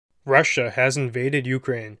Russia has invaded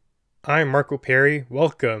Ukraine. I'm Marco Perry.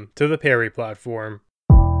 Welcome to the Perry Platform.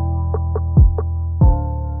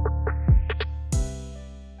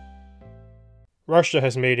 Russia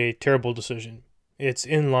has made a terrible decision. It's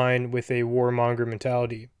in line with a warmonger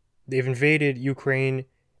mentality. They've invaded Ukraine,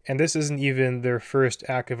 and this isn't even their first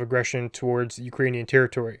act of aggression towards Ukrainian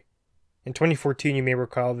territory. In 2014, you may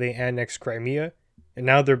recall, they annexed Crimea, and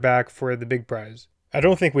now they're back for the big prize. I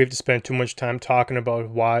don't think we have to spend too much time talking about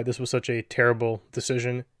why this was such a terrible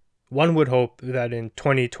decision. One would hope that in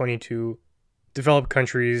 2022, developed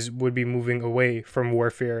countries would be moving away from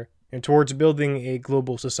warfare and towards building a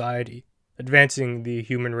global society, advancing the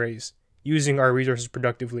human race, using our resources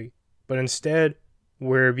productively. But instead,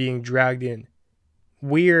 we're being dragged in.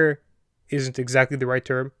 We're isn't exactly the right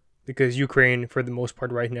term, because Ukraine, for the most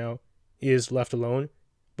part right now, is left alone,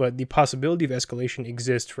 but the possibility of escalation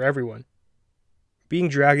exists for everyone. Being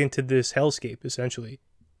dragged into this hellscape, essentially,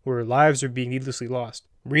 where lives are being needlessly lost,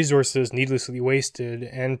 resources needlessly wasted,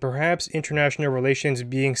 and perhaps international relations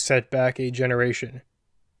being set back a generation.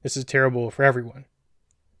 This is terrible for everyone.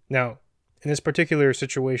 Now, in this particular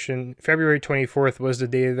situation, February 24th was the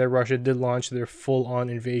day that Russia did launch their full-on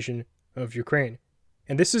invasion of Ukraine.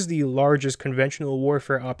 And this is the largest conventional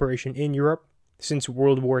warfare operation in Europe since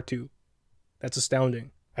World War II. That's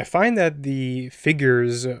astounding. I find that the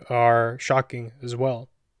figures are shocking as well.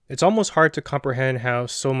 It's almost hard to comprehend how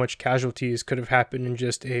so much casualties could have happened in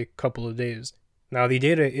just a couple of days. Now, the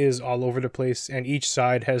data is all over the place, and each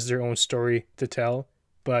side has their own story to tell,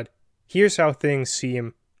 but here's how things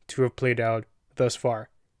seem to have played out thus far.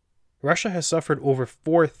 Russia has suffered over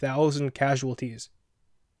 4,000 casualties.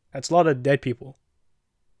 That's a lot of dead people.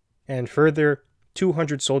 And further,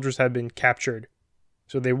 200 soldiers have been captured.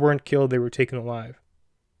 So they weren't killed, they were taken alive.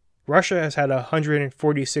 Russia has had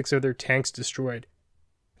 146 of their tanks destroyed.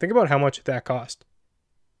 Think about how much that cost.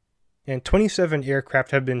 And 27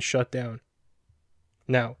 aircraft have been shut down.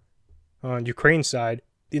 Now, on Ukraine's side,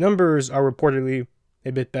 the numbers are reportedly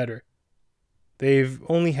a bit better. They've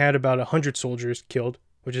only had about 100 soldiers killed,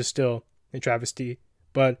 which is still a travesty,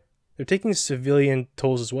 but they're taking civilian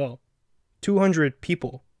tolls as well. 200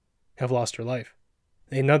 people have lost their life.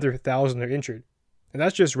 Another 1,000 are injured. And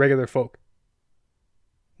that's just regular folk.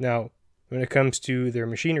 Now, when it comes to their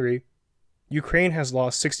machinery, Ukraine has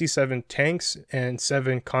lost 67 tanks and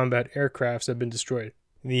 7 combat aircrafts have been destroyed.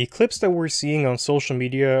 The clips that we're seeing on social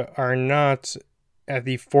media are not at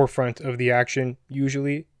the forefront of the action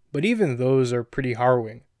usually, but even those are pretty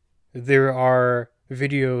harrowing. There are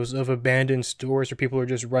videos of abandoned stores where people are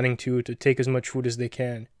just running to take as much food as they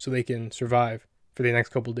can so they can survive for the next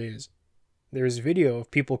couple days. There's video of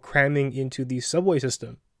people cramming into the subway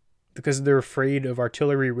system because they're afraid of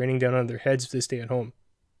artillery raining down on their heads if they stay at home.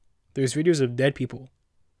 There's videos of dead people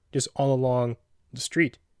just all along the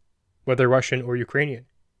street, whether Russian or Ukrainian.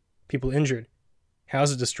 People injured,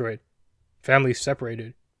 houses destroyed, families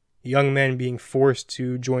separated, young men being forced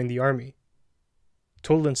to join the army.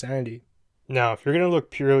 Total insanity. Now, if you're going to look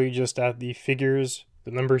purely just at the figures,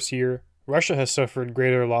 the numbers here, Russia has suffered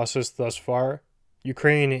greater losses thus far.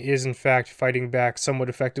 Ukraine is in fact fighting back somewhat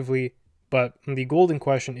effectively, but the golden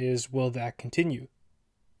question is, will that continue?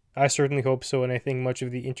 I certainly hope so, and I think much of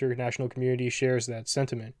the international community shares that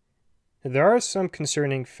sentiment. There are some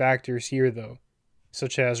concerning factors here, though,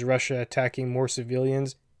 such as Russia attacking more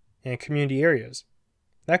civilians and community areas.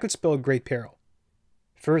 That could spell great peril.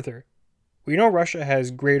 Further, we know Russia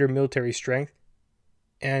has greater military strength,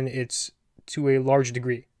 and it's to a large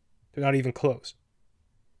degree. They're not even close.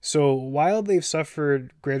 So while they've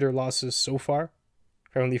suffered greater losses so far,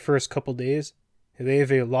 from the first couple days, they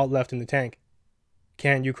have a lot left in the tank.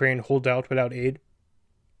 Can Ukraine hold out without aid?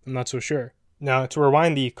 I'm not so sure. Now, to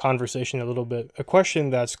rewind the conversation a little bit, a question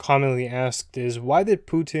that's commonly asked is, why did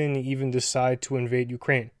Putin even decide to invade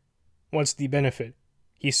Ukraine? What's the benefit?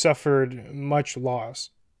 He suffered much loss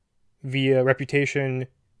via reputation,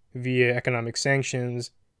 via economic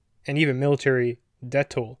sanctions, and even military debt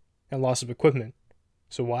toll and loss of equipment.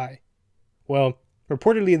 So why? Well,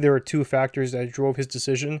 reportedly there are 2 factors that drove his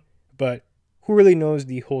decision, but who really knows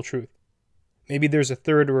the whole truth? Maybe there's a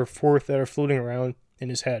third or a fourth that are floating around in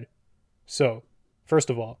his head. So, first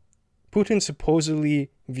of all, Putin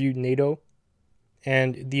supposedly viewed NATO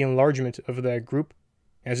and the enlargement of that group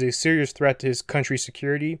as a serious threat to his country's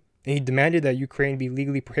security, and he demanded that Ukraine be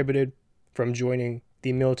legally prohibited from joining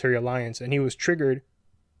the military alliance, and he was triggered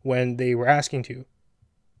when they were asking to,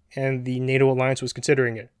 and the NATO alliance was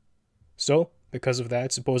considering it. So, because of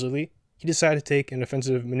that, supposedly, he decided to take an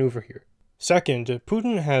offensive maneuver here. Second,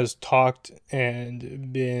 Putin has talked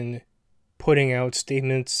and been putting out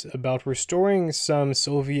statements about restoring some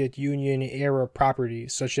Soviet Union-era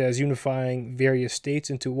properties, such as unifying various states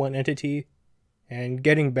into one entity and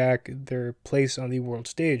getting back their place on the world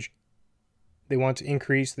stage. They want to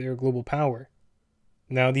increase their global power.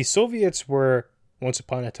 Now, the Soviets were, once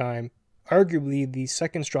upon a time, arguably the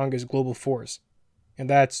second strongest global force, and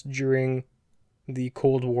that's during the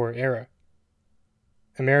Cold War era.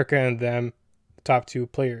 America and them, the top two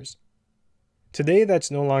players. Today, that's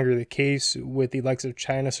no longer the case, with the likes of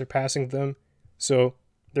China surpassing them, so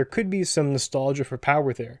there could be some nostalgia for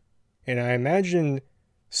power there, and I imagine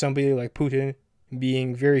somebody like Putin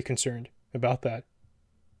being very concerned about that,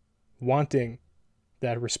 wanting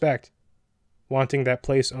that respect, wanting that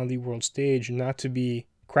place on the world stage not to be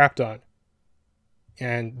crapped on,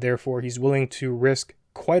 and therefore he's willing to risk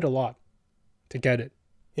quite a lot to get it.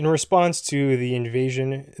 In response to the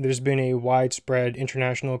invasion, there's been a widespread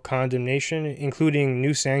international condemnation, including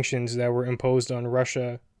new sanctions that were imposed on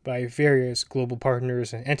Russia by various global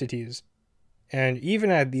partners and entities. And even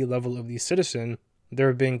at the level of the citizen, there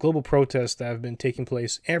have been global protests that have been taking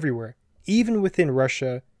place everywhere, even within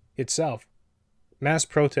Russia itself. Mass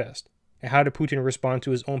protest. And how did Putin respond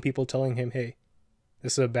to his own people telling him, hey,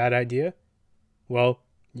 this is a bad idea? Well,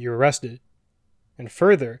 you're arrested. And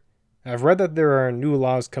further, I've read that there are new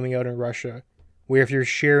laws coming out in Russia where if you're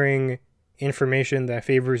sharing information that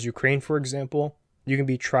favors Ukraine, for example, you can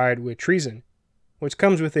be tried with treason, which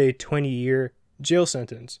comes with a 20-year jail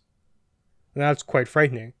sentence. And that's quite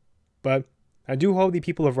frightening. But I do hope the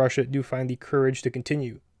people of Russia do find the courage to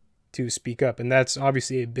continue to speak up, and that's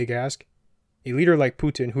obviously a big ask. A leader like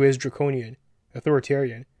Putin, who is draconian,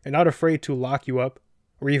 authoritarian, and not afraid to lock you up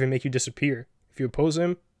or even make you disappear if you oppose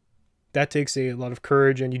him, that takes a lot of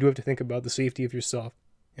courage, and you do have to think about the safety of yourself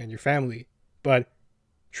and your family. But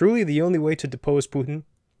truly the only way to depose Putin,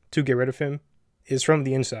 to get rid of him, is from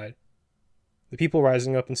the inside. The people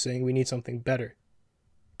rising up and saying we need something better.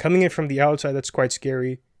 Coming in from the outside, that's quite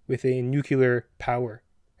scary, with a nuclear power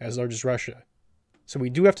as large as Russia. So we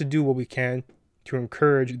do have to do what we can to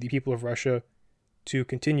encourage the people of Russia to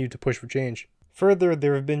continue to push for change. Further,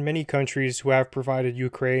 there have been many countries who have provided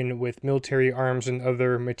Ukraine with military arms and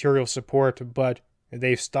other material support, but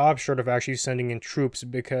they've stopped short of actually sending in troops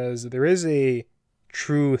because there is a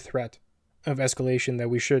true threat of escalation that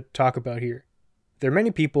we should talk about here. There are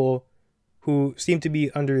many people who seem to be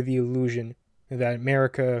under the illusion that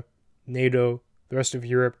America, NATO, the rest of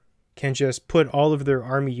Europe can just put all of their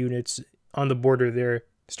army units on the border there,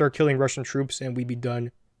 start killing Russian troops, and we'd be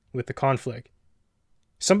done with the conflict.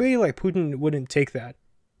 Somebody like Putin wouldn't take that,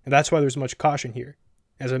 and that's why there's much caution here.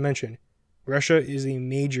 As I mentioned, Russia is a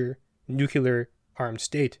major nuclear armed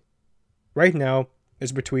state. Right now,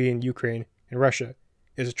 it's between Ukraine and Russia.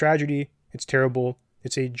 It's a tragedy, it's terrible,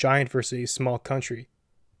 it's a giant versus a small country.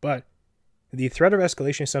 But the threat of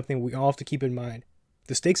escalation is something we all have to keep in mind.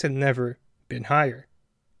 The stakes have never been higher.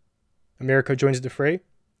 America joins the fray,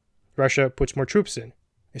 Russia puts more troops in,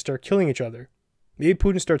 they start killing each other. Maybe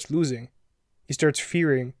Putin starts losing. He starts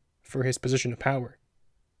fearing for his position of power,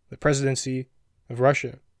 the presidency of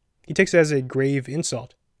Russia. He takes it as a grave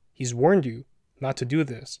insult. He's warned you not to do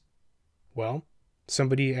this. Well,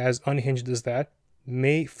 somebody as unhinged as that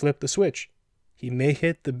may flip the switch. He may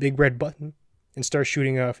hit the big red button and start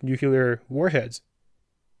shooting off nuclear warheads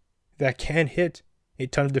that can hit a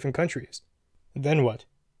ton of different countries. Then what?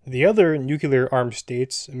 The other nuclear-armed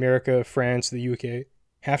states, America, France, the UK,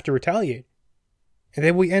 have to retaliate. And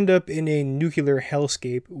then we end up in a nuclear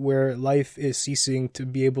hellscape where life is ceasing to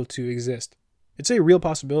be able to exist. It's a real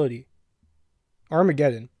possibility.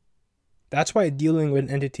 Armageddon. That's why dealing with an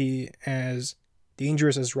entity as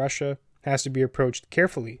dangerous as Russia has to be approached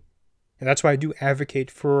carefully. And that's why I do advocate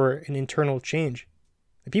for an internal change.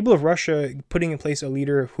 The people of Russia putting in place a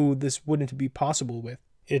leader who this wouldn't be possible with.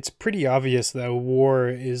 It's pretty obvious that war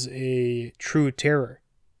is a true terror.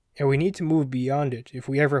 And we need to move beyond it if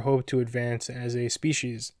we ever hope to advance as a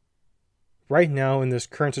species. Right now, in this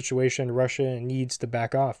current situation, Russia needs to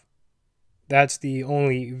back off. That's the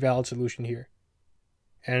only valid solution here.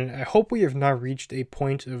 And I hope we have not reached a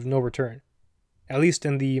point of no return, at least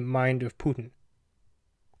in the mind of Putin.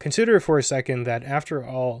 Consider for a second that after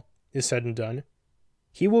all is said and done,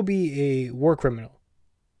 he will be a war criminal,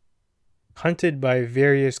 hunted by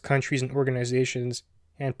various countries and organizations,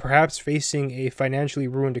 and perhaps facing a financially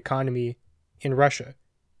ruined economy in Russia,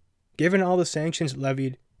 given all the sanctions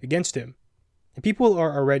levied against him. And people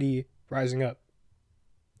are already rising up.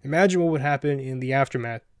 Imagine what would happen in the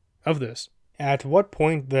aftermath of this. At what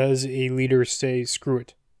point does a leader say screw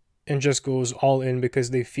it and just goes all in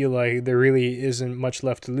because they feel like there really isn't much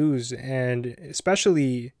left to lose? And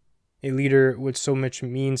especially a leader with so much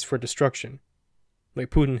means for destruction, like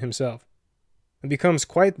Putin himself. It becomes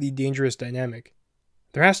quite the dangerous dynamic.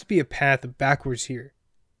 There has to be a path backwards here,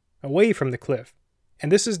 away from the cliff.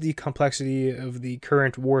 And this is the complexity of the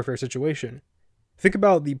current warfare situation. Think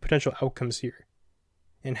about the potential outcomes here,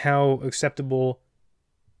 and how acceptable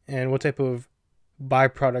and what type of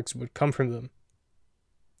byproducts would come from them.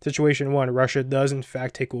 Situation 1, Russia does in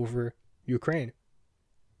fact take over Ukraine.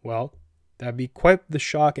 Well, that'd be quite the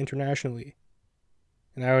shock internationally.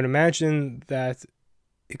 And I would imagine that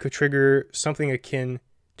it could trigger something akin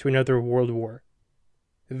to another world war.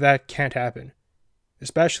 That can't happen,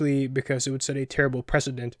 especially because it would set a terrible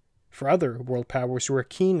precedent for other world powers who are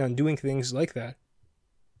keen on doing things like that.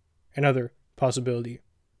 Another possibility.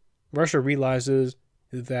 Russia realizes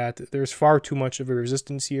that there's far too much of a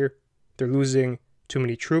resistance here. They're losing too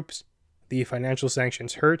many troops. The financial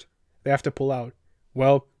sanctions hurt. They have to pull out.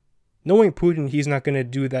 Well, knowing Putin, he's not going to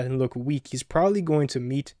do that and look weak. He's probably going to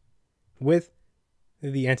meet with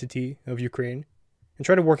the entity of Ukraine and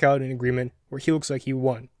try to work out an agreement where he looks like he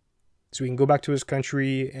won, so he can go back to his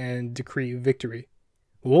country and decree victory.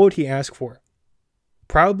 What would he ask for?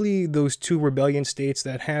 Probably those 2 rebellion states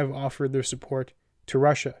that have offered their support to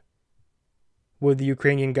Russia. Would the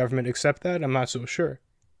Ukrainian government accept that? I'm not so sure.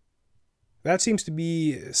 That seems to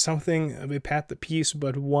be something of a path to peace,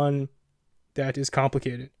 but one that is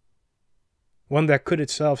complicated. One that could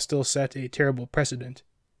itself still set a terrible precedent.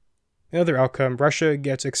 Another outcome, Russia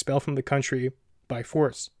gets expelled from the country by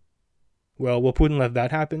force. Well, will Putin let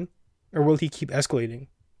that happen? Or will he keep escalating?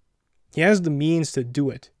 He has the means to do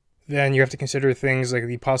it. Then you have to consider things like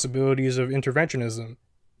the possibilities of interventionism.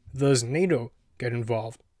 Does NATO get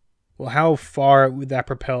involved? Well, how far would that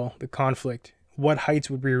propel the conflict? What heights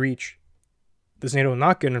would we reach? Does NATO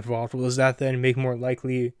not get involved? Well, does that then make more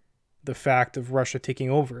likely the fact of Russia taking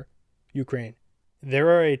over Ukraine? There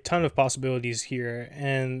are a ton of possibilities here,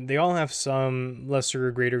 and they all have some lesser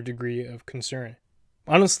or greater degree of concern.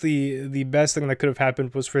 Honestly, the best thing that could have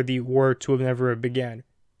happened was for the war to have never began,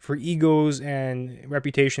 for egos and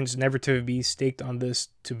reputations never to be staked on this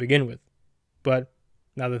to begin with. But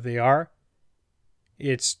now that they are,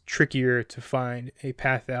 it's trickier to find a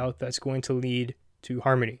path out that's going to lead to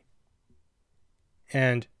harmony.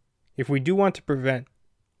 And if we do want to prevent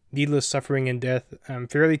needless suffering and death, I'm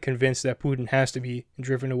fairly convinced that Putin has to be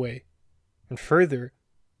driven away. And further,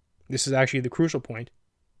 this is actually the crucial point,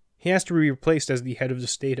 he has to be replaced as the head of the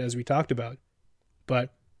state, as we talked about.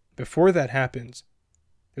 But before that happens,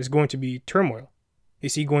 there's going to be turmoil.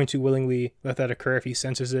 Is he going to willingly let that occur if he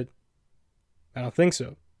senses it? I don't think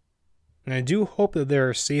so. And I do hope that there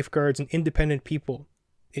are safeguards and independent people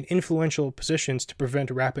in influential positions to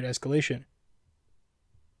prevent rapid escalation.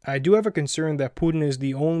 I do have a concern that Putin is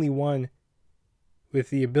the only one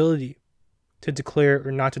with the ability to declare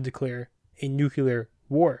or not to declare a nuclear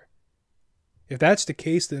war. If that's the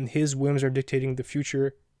case, then his whims are dictating the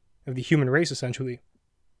future of the human race, essentially.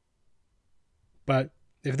 But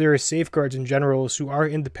if there are safeguards and generals who are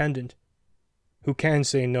independent, who can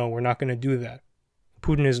say, no, we're not going to do that,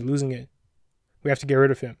 Putin is losing it, we have to get rid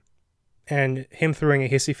of him. And him throwing a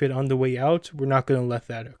hissy fit on the way out, we're not going to let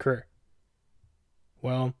that occur.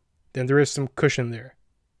 Well, then there is some cushion there.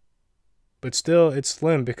 But still, it's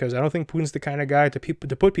slim, because I don't think Putin's the kind of guy to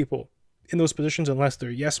put people in those positions unless they're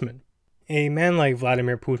yes men. A man like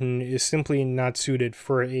Vladimir Putin is simply not suited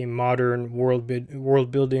for a modern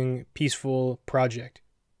world-building, peaceful project.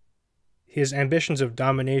 His ambitions of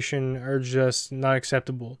domination are just not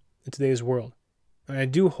acceptable in today's world. And I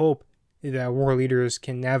do hope that war leaders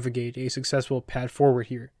can navigate a successful path forward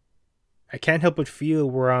here. I can't help but feel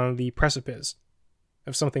we're on the precipice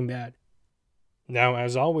of something bad. Now,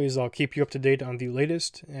 as always, I'll keep you up to date on the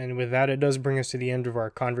latest, and with that, it does bring us to the end of our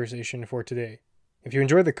conversation for today. If you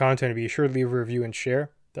enjoyed the content, be sure to leave a review and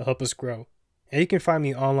share. They'll help us grow. And you can find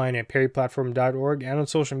me online at perryplatform.org and on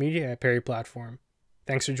social media at perryplatform.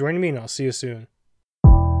 Thanks for joining me, and I'll see you soon.